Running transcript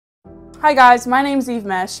Hi guys, my name is Eve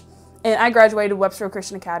Mesh, and I graduated Webster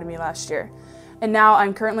Christian Academy last year. And now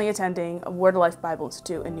I'm currently attending Word of Life Bible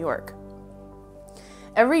Institute in New York.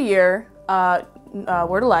 Every year,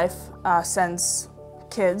 Word of Life sends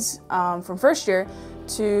kids from first year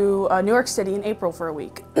to New York City in April for a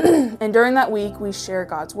week. And during that week, we share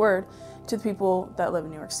God's Word to the people that live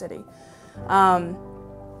in New York City.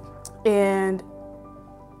 And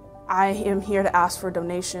I am here to ask for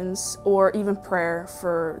donations or even prayer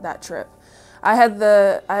for that trip. I had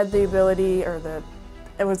the ability,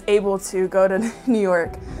 I was able to go to New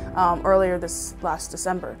York earlier this last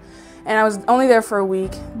December. And I was only there for a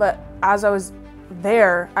week, but as I was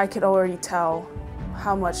there, I could already tell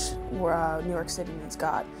how much New York City needs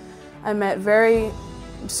God. I met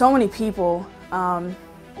so many people. I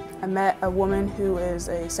met a woman who is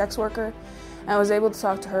a sex worker, and I was able to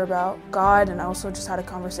talk to her about God, and I also just had a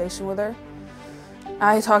conversation with her.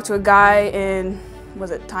 I talked to a guy in,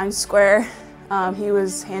 Times Square. He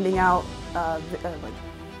was handing out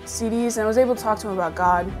CDs, and I was able to talk to him about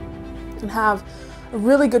God and have a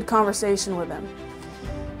really good conversation with him.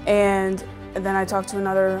 And then I talked to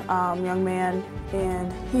another young man,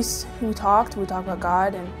 and we talked about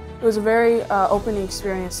God, and it was a very opening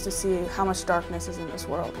experience to see how much darkness is in this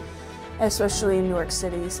world, especially in New York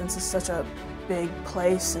City, since it's such a big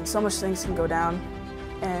place and so much things can go down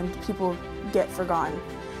and people get forgotten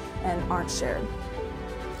and aren't shared.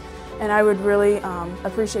 And I would really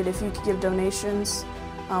appreciate if you could give donations,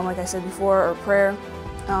 like I said before, or prayer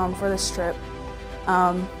for this trip.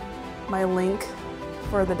 My link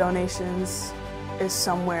for the donations is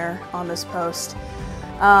somewhere on this post.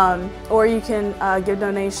 Or you can give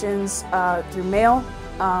donations through mail.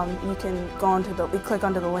 You can click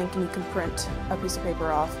onto the link and you can print a piece of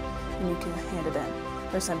paper off and you can hand it in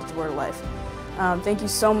or send it to Word of Life. Thank you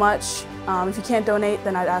so much. If you can't donate,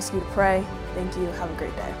 then I'd ask you to pray. Thank you. Have a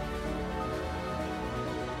great day.